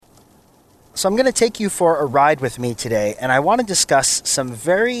So I'm going to take you for a ride with me today, and I want to discuss some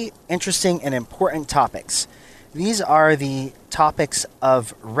very interesting and important topics. These are the topics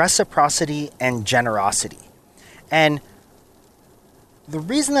of reciprocity and generosity. And the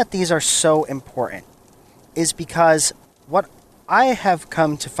reason that these are so important is because what I have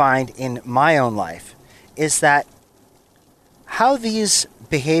come to find in my own life is that how these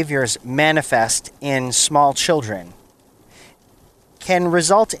behaviors manifest in small children can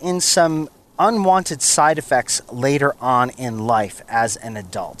result in some unwanted side effects later on in life as an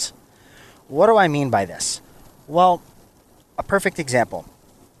adult. What do I mean by this? Well, a perfect example.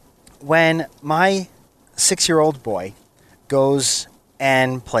 When my 6-year-old boy goes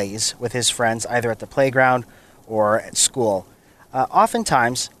and plays with his friends either at the playground or at school,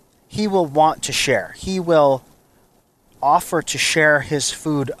 oftentimes he will want to share. He will offer to share his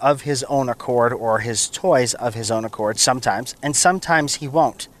food of his own accord or his toys of his own accord sometimes, and sometimes he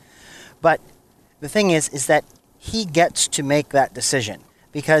won't. But the thing is that he gets to make that decision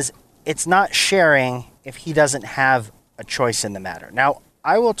because it's not sharing if he doesn't have a choice in the matter. Now,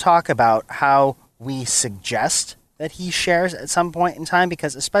 I will talk about how we suggest that he shares at some point in time,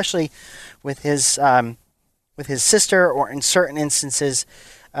 because especially with his sister, or in certain instances,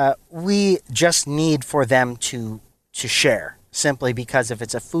 we just need for them to share, simply because if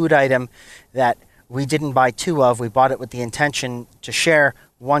it's a food item that we didn't buy two of, we bought it with the intention to share,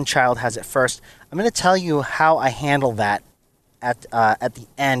 one child has it first. I'm going to tell you how I handle that at the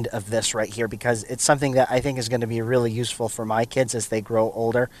end of this right here, because it's something that I think is going to be really useful for my kids as they grow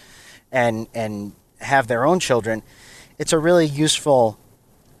older and have their own children. It's a really useful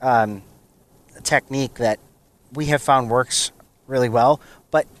technique that we have found works really well.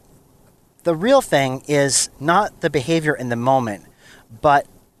 But the real thing is not the behavior in the moment, but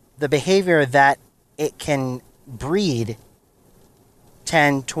the behavior that it can breed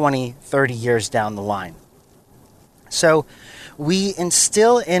 10, 20, 30 years down the line. So we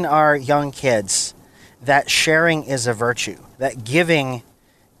instill in our young kids that sharing is a virtue, that giving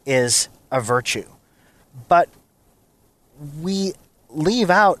is a virtue. But we leave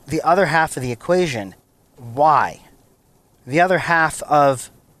out the other half of the equation. Why? The other half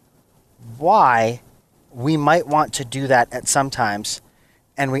of why we might want to do that at some times,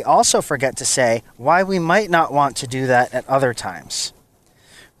 and we also forget to say why we might not want to do that at other times.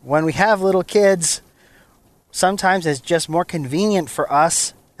 When we have little kids, sometimes it's just more convenient for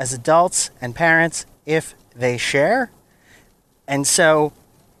us as adults and parents if they share, and so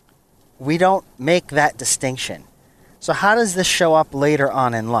we don't make that distinction. So how does this show up later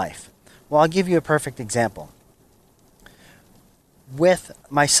on in life? Well, I'll give you a perfect example. With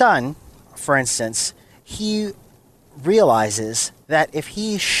my son, for instance, he realizes that if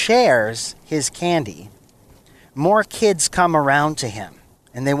he shares his candy, more kids come around to him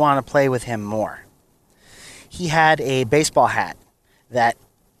and they want to play with him more. He had a baseball hat that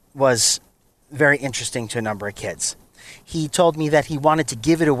was very interesting to a number of kids. He told me that he wanted to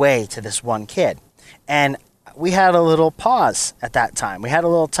give it away to this one kid. And we had a little pause at that time. We had a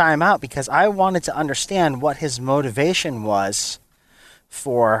little time out because I wanted to understand what his motivation was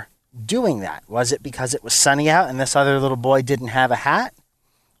for doing that. Was it because it was sunny out and this other little boy didn't have a hat?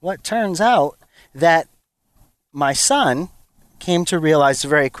 Well, it turns out that my son came to realize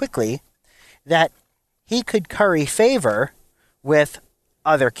very quickly that he could curry favor with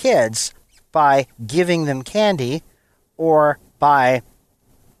other kids by giving them candy or by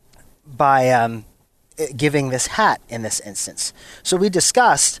giving this hat in this instance. So we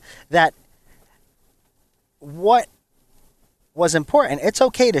discussed that what was important. It's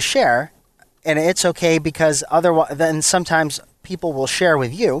okay to share, and it's okay because otherwise, then sometimes people will share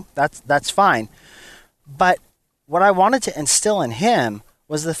with you. That's fine. But what I wanted to instill in him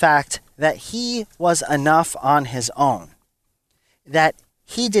was the fact that he was enough on his own, that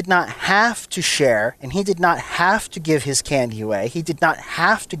he did not have to share, and he did not have to give his candy away. He did not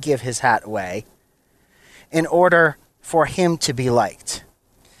have to give his hat away in order for him to be liked.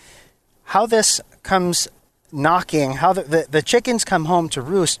 How this comes knocking, how the chickens come home to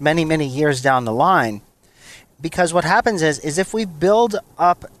roost many, many years down the line, because what happens is if we build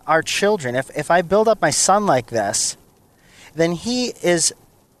up our children, if I build up my son like this, then he is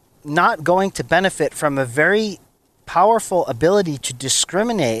not going to benefit from a very powerful ability to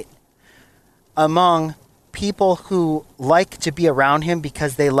discriminate among people who like to be around him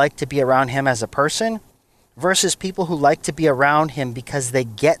because they like to be around him as a person versus people who like to be around him because they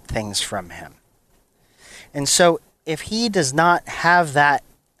get things from him. And so if he does not have that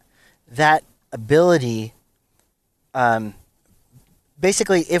ability,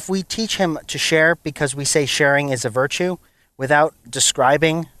 basically if we teach him to share because we say sharing is a virtue without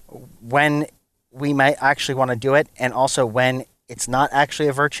describing when we might actually want to do it, and also when it's not actually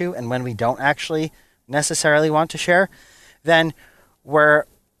a virtue and when we don't actually necessarily want to share, then we're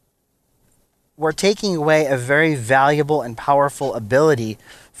taking away a very valuable and powerful ability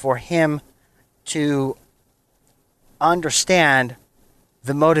for him to understand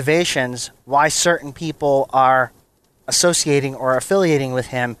the motivations why certain people are associating or affiliating with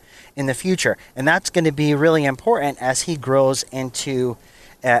him in the future. And that's going to be really important as he grows into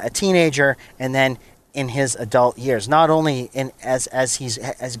a teenager and then in his adult years. Not only as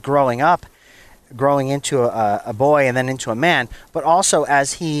he's growing up, growing into a boy and then into a man, but also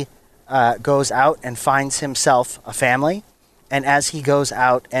as he goes out and finds himself a family, and as he goes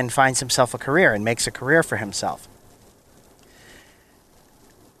out and finds himself a career and makes a career for himself.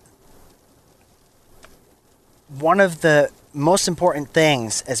 One of the most important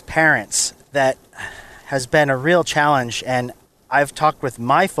things as parents that has been a real challenge, and I've talked with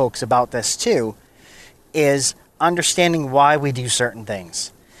my folks about this too, is understanding why we do certain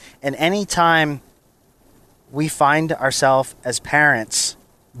things. And anytime we find ourselves as parents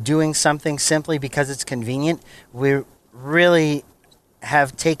doing something simply because it's convenient, we really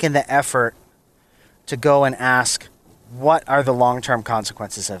have taken the effort to go and ask, what are the long-term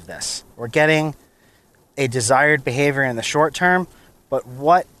consequences of this? We're getting a desired behavior in the short term, but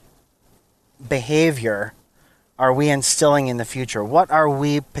what behavior are we instilling in the future? What are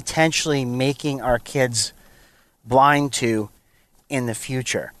we potentially making our kids blind to in the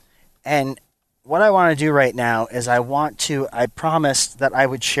future? And what I want to do right now is I promised that I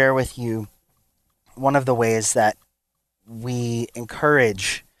would share with you one of the ways that we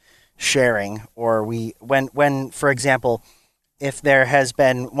encourage sharing, or when, for example, if there has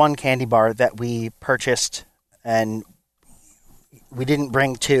been one candy bar that we purchased and we didn't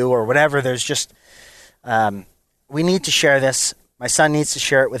bring two or whatever, there's just, we need to share this. My son needs to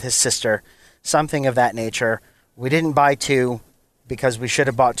share it with his sister, something of that nature. We didn't buy two because we should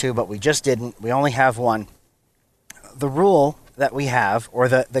have bought two, but we just didn't. We only have one. The rule that we have, or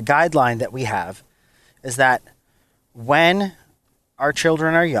the guideline that we have, is that when our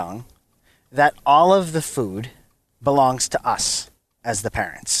children are young, that all of the food belongs to us as the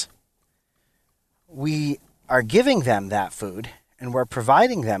parents. We are giving them that food and we're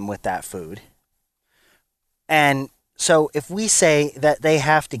providing them with that food. And so if we say that they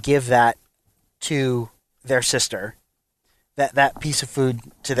have to give that to their sister, that piece of food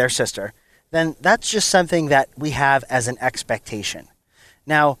to their sister, then that's just something that we have as an expectation.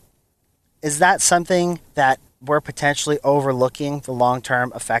 Now, is that something that we're potentially overlooking the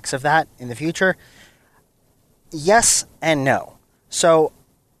long-term effects of that in the future? Yes and no. So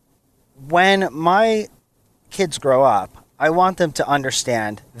when my kids grow up, I want them to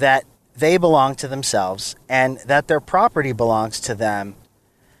understand that they belong to themselves and that their property belongs to them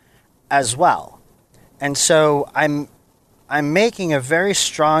as well. And so I'm making a very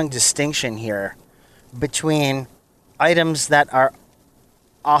strong distinction here between items that are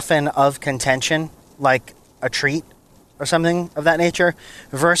often of contention, like a treat or something of that nature,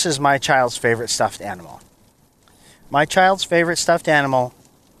 versus my child's favorite stuffed animal. My child's favorite stuffed animal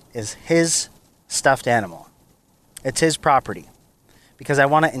is his stuffed animal. It's his property because I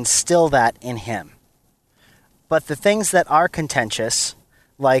want to instill that in him. But the things that are contentious,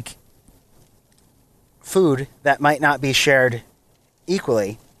 like food that might not be shared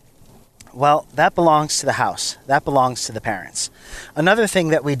equally, well, that belongs to the house. That belongs to the parents. Another thing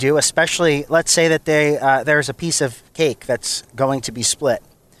that we do, especially, let's say that there's a piece of cake that's going to be split.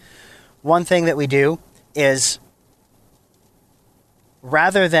 One thing that we do is,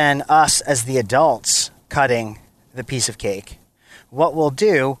 rather than us as the adults cutting the piece of cake, what we'll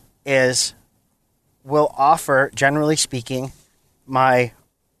do is we'll offer, generally speaking, my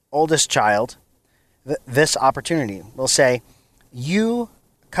oldest child this opportunity. We'll say, you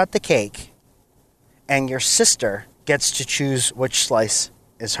cut the cake and your sister gets to choose which slice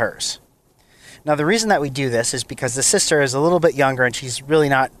is hers. Now, the reason that we do this is because the sister is a little bit younger and she's really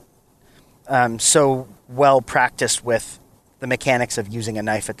not so well practiced with the mechanics of using a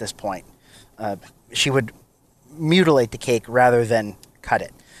knife at this point. She would mutilate the cake rather than cut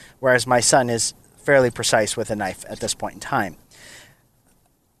it, whereas my son is fairly precise with a knife at this point in time.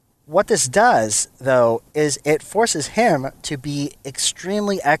 What this does, though, is it forces him to be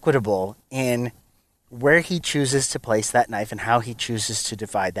extremely equitable in where he chooses to place that knife and how he chooses to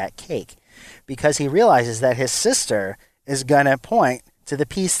divide that cake, because he realizes that his sister is going to point to the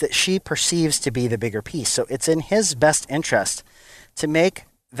piece that she perceives to be the bigger piece. So it's in his best interest to make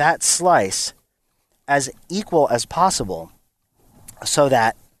that slice as equal as possible so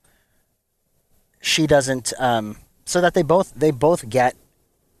that she doesn't, so that they both get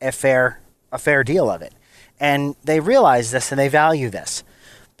a fair deal of it. And they realize this and they value this.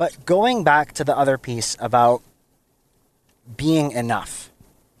 But going back to the other piece about being enough,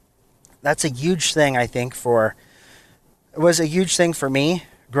 that's a huge thing, I think, it was a huge thing for me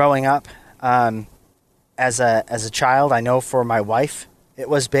growing up as a child. I know for my wife, it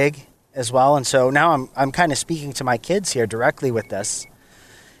was big as well. And so now I'm kind of speaking to my kids here directly with this.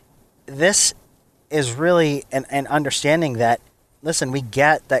 This is really an understanding that, listen, we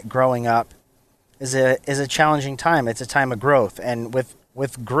get that growing up is a challenging time. It's a time of growth. And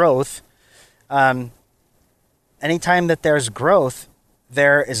with growth, anytime that there's growth,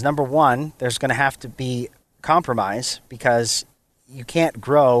 there is, number one, there's going to have to be compromise, because you can't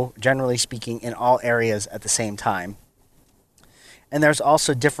grow, generally speaking, in all areas at the same time. And there's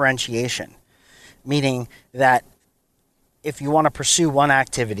also differentiation, meaning that if you want to pursue one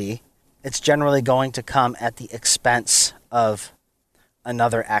activity, it's generally going to come at the expense of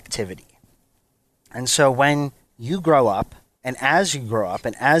another activity. And so when you grow up, and as you grow up,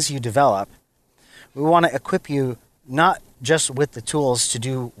 and as you develop, we want to equip you not just with the tools to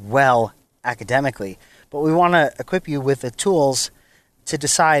do well academically, but we want to equip you with the tools to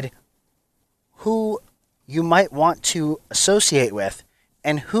decide who you might want to associate with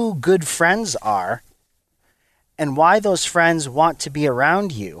and who good friends are and why those friends want to be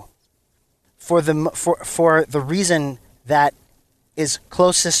around you for the reason that is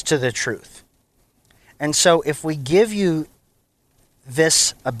closest to the truth. And so if we give you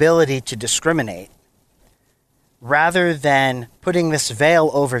this ability to discriminate, rather than putting this veil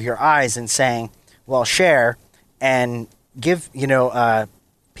over your eyes and saying, well, share and give,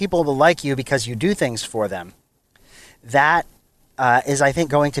 people to like you because you do things for them, that is, I think,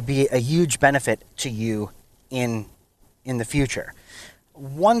 going to be a huge benefit to you in the future.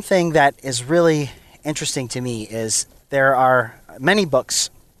 One thing that is really interesting to me is there are many books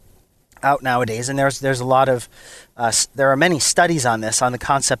out nowadays, and there's a lot of there are many studies on this, on the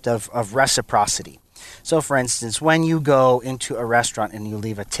concept of reciprocity. So, for instance, when you go into a restaurant and you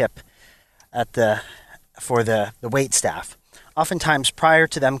leave a tip for the wait staff, oftentimes prior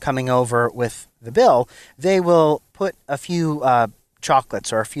to them coming over with the bill, they will put a few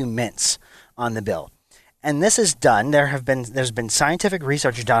chocolates or a few mints on the bill. And this is done. There's been scientific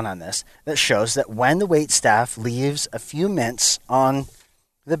research done on this that shows that when the wait staff leaves a few mints on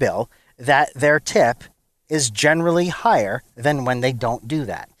the bill, that their tip is generally higher than when they don't do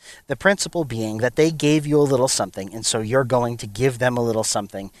that. The principle being that they gave you a little something, and so you're going to give them a little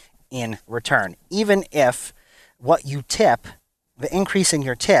something in return, even if what you tip, the increase in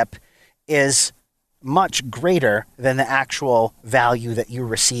your tip, is much greater than the actual value that you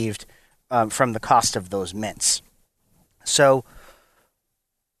received from the cost of those mints. So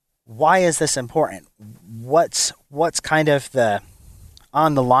why is this important? What's kind of the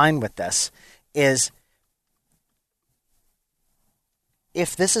on the line with this is,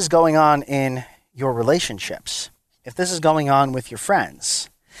 if this is going on in your relationships, if this is going on with your friends,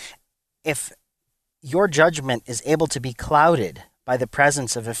 if your judgment is able to be clouded by the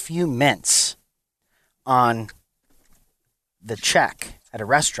presence of a few mints on the check at a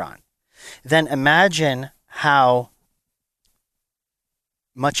restaurant, then imagine how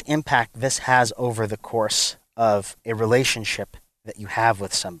much impact this has over the course of a relationship that you have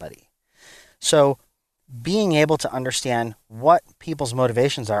with somebody. So being able to understand what people's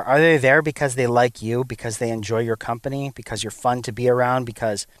motivations are they there because they like you, because they enjoy your company, because you're fun to be around,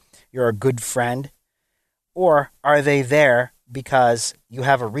 because you're a good friend? Or are they there because you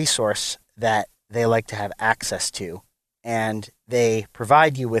have a resource that they like to have access to, and they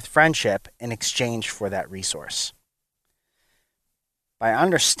provide you with friendship in exchange for that resource? By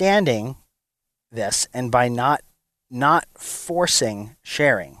understanding this, and by not forcing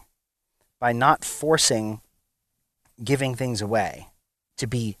sharing, by not forcing giving things away to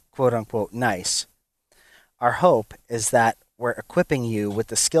be quote-unquote nice, our hope is that we're equipping you with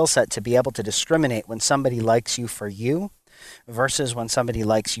the skill set to be able to discriminate when somebody likes you for you versus when somebody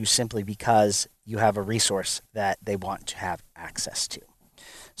likes you simply because you have a resource that they want to have access to.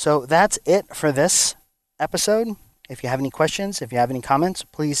 So that's it for this episode. If you have any questions, if you have any comments,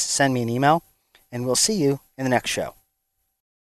 please send me an email, and we'll see you in the next show.